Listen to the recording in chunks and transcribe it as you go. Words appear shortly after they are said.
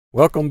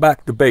Welcome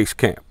back to Base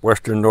Camp,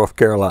 Western North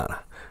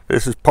Carolina.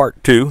 This is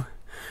part 2.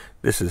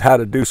 This is how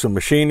to do some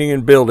machining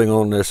and building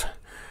on this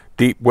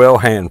deep well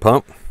hand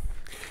pump.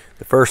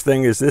 The first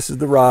thing is this is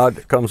the rod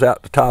that comes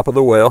out the top of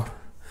the well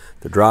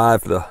to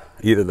drive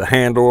either the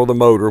handle or the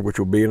motor, which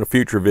will be in a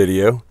future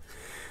video.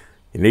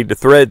 You need to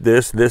thread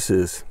this. This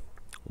is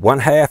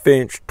 1/2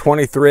 inch,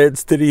 20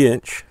 threads to the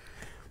inch.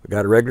 We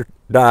got a regular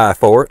die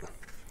for it.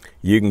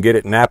 You can get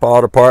it in Napa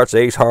Auto Parts,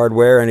 Ace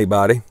Hardware,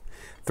 anybody.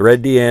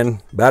 Thread the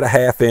end about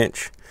 1/2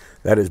 inch.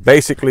 That is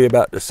basically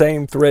about the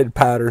same thread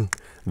pattern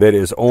that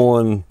is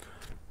on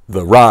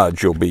the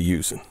rods you'll be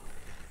using.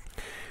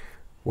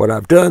 What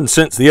I've done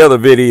since the other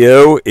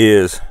video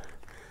is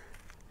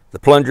the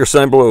plunger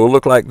symbol will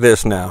look like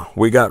this now.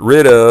 We got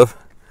rid of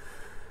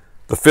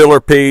the filler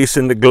piece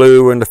and the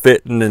glue and the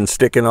fitting and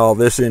sticking all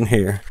this in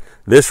here.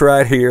 This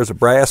right here is a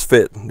brass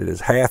fit. It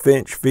is 1/2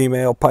 inch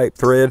female pipe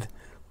thread,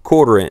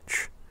 1/4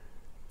 inch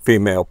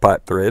female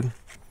pipe thread,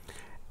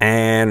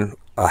 and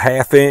a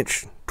 1/2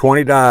 inch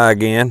 20 die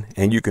again,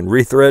 and you can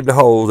rethread the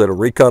holes. That'll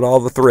recut all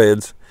the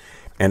threads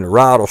and the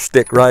rod will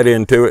stick right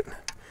into it.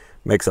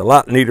 Makes a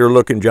lot neater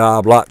looking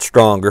job, a lot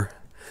stronger.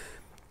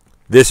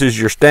 This is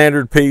your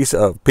standard piece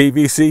of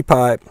PVC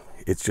pipe.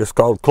 It's just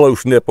called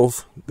close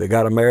nipples. They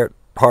got them there at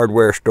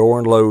hardware store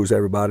and Lowe's,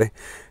 everybody.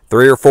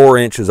 3 or 4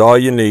 inches all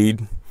you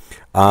need.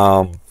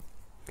 About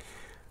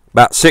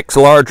 6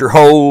 larger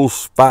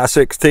holes,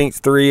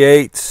 5/16,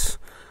 3/8,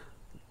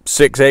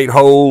 6/8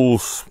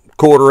 holes,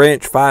 1/4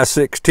 inch,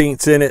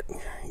 5/16 in it.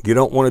 You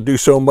don't want to do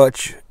so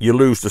much, you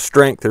lose the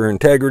strength or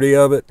integrity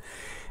of it.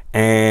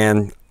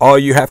 And all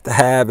you have to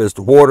have is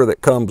the water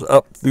that comes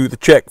up through the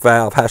check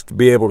valve has to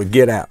be able to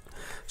get out.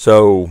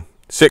 So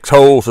 6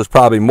 holes is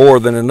probably more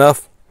than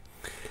enough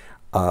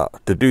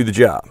to do the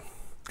job.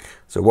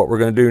 So what we're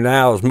going to do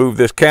now is move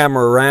this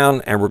camera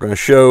around, and we're going to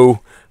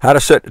show how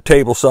to set the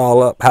table saw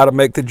up, how to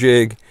make the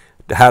jig,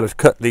 how to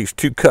cut these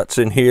 2 cuts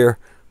in here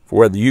for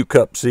where the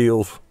U-cup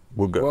seals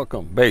will go.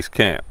 Welcome, Base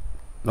Camp,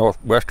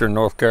 Western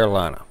North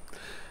Carolina.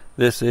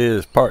 This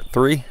is part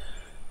 3.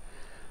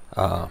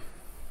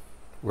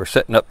 We're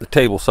setting up the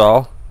table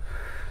saw.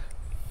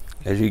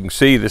 As you can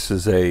see, this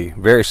is a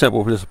very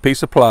simple, just a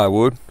piece of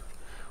plywood.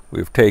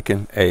 We've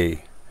taken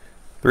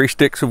 3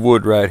 sticks of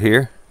wood right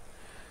here,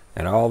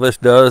 and all this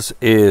does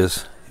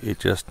is it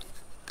just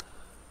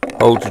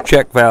holds the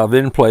check valve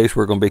in place.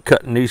 We're going to be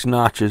cutting these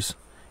notches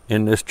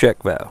in this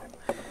check valve.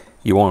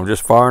 You want them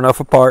just far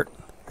enough apart.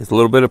 It's a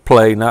little bit of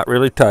play, not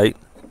really tight.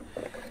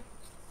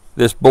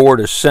 This board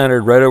is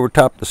centered right over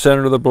top the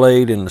center of the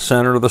blade in the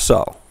center of the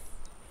saw.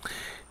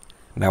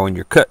 Now when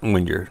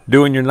you're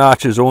doing your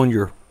notches on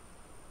your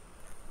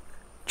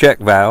check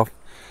valve,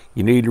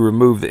 you need to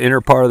remove the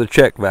inner part of the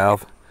check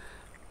valve.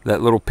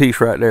 That little piece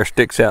right there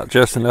sticks out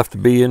just enough to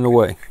be in the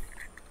way.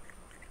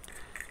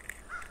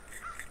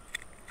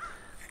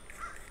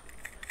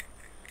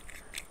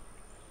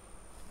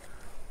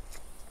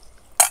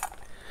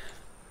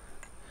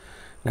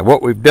 Now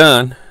what we've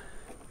done,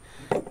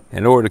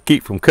 in order to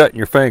keep from cutting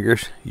your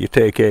fingers, you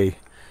take a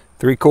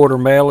 3/4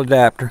 male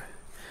adapter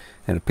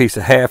and a piece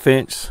of 1/2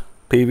 inch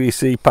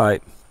PVC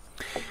pipe.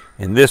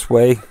 And this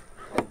way,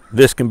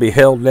 this can be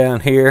held down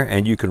here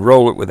and you can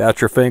roll it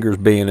without your fingers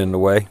being in the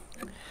way.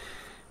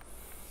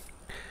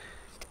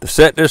 To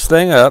set this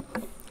thing up,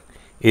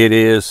 it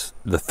is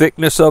the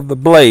thickness of the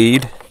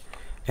blade,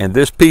 and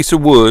this piece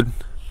of wood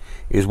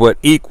is what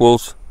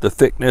equals the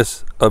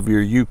thickness of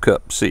your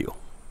U-cup seal.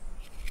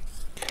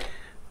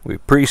 We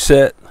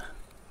preset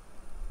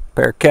a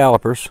pair of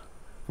calipers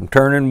from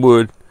turning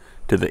wood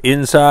to the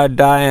inside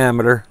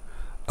diameter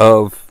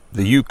of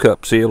the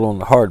U-cup seal on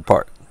the hard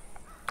part.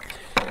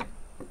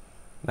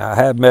 Now I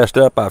have messed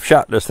up. I've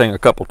shot this thing a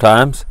couple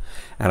times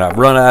and I've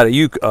run out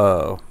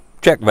of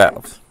check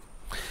valves.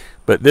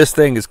 But this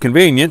thing is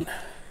convenient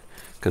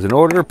because in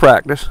order to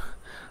practice,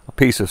 a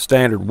piece of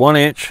standard 1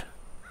 inch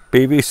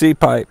PVC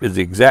pipe is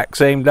the exact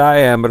same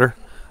diameter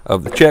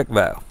of the check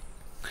valve.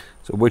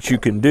 So what you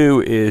can do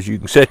is you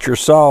can set your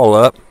saw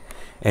up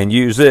and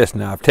use this.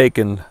 Now I've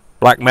taken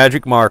black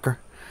magic marker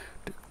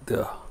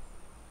to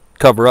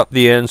cover up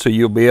the end so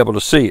you'll be able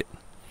to see it.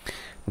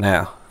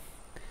 Now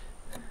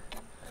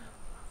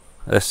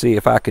let's see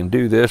if I can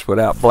do this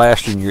without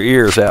blasting your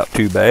ears out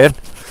too bad.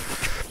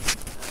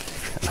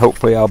 And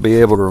hopefully I'll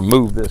be able to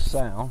remove this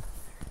sound.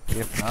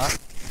 If not,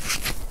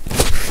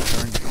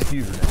 turn the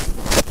computer down.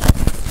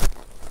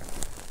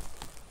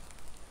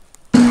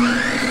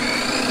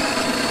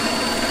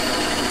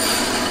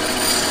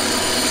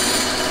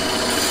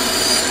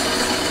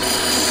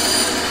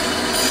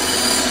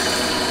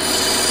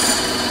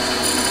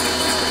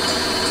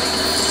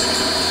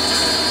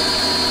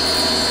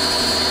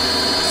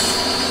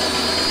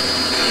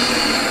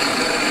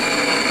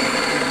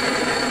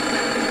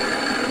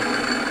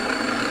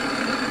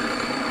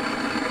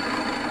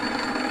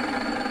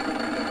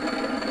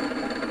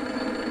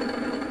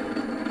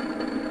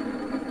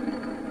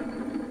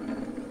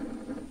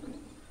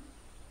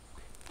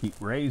 Keep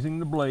raising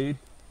the blade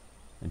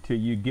until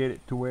you get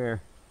it to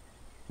where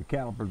the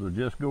calipers will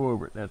just go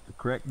over it. That's the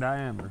correct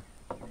diameter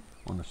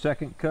On the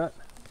second cut,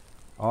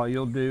 all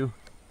you'll do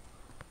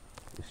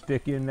is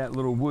stick in that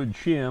little wood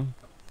shim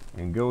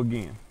and go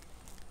again.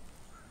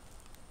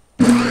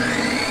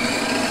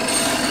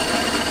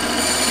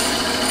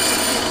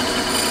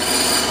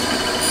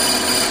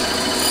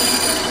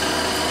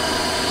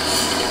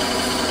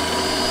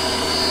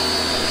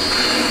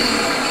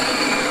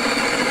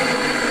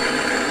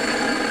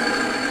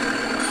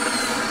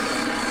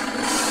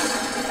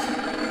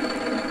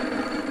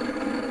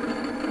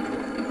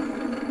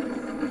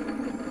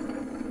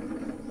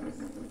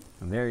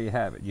 And there you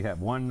have it. You have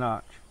one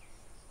notch,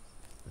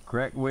 the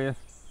correct width,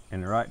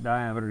 and the right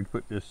diameter to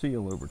put this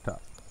seal over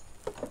top.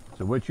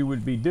 So what you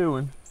would be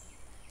doing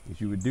is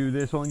you would do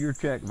this on your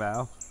check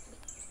valve,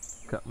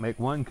 make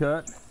one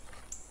cut,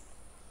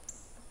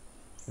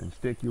 then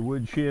stick your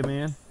wood shim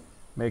in,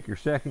 make your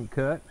second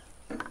cut,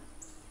 and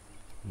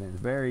then it's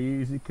very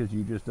easy because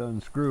you just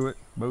unscrew it.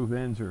 Both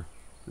ends are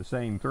the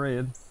same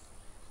thread.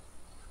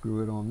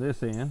 Screw it on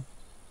this end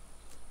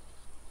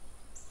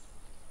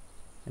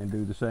and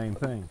do the same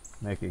thing.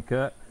 Make a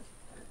cut,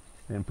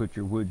 then put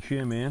your wood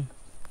shim in,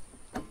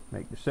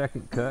 make the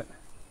second cut,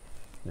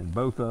 then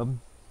both of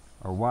them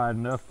are wide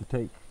enough to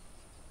take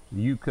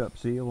the U-cup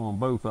seal on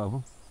both of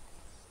them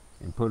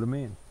and put them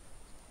in.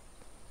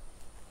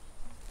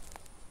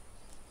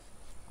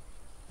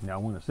 Now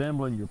when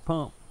assembling your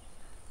pump,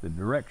 the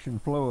direction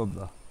flow of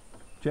the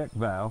check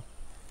valve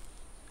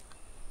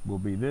will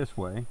be this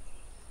way.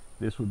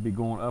 This would be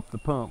going up the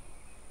pump,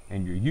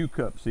 and your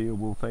U-cup seal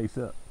will face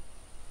up.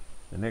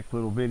 The next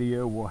little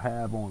video we'll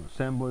have on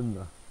assembling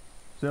the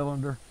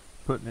cylinder,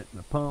 putting it in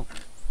the pump,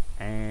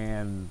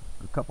 and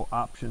a couple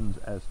options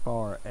as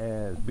far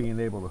as being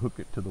able to hook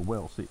it to the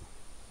well seal.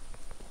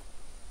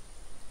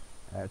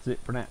 That's it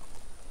for now.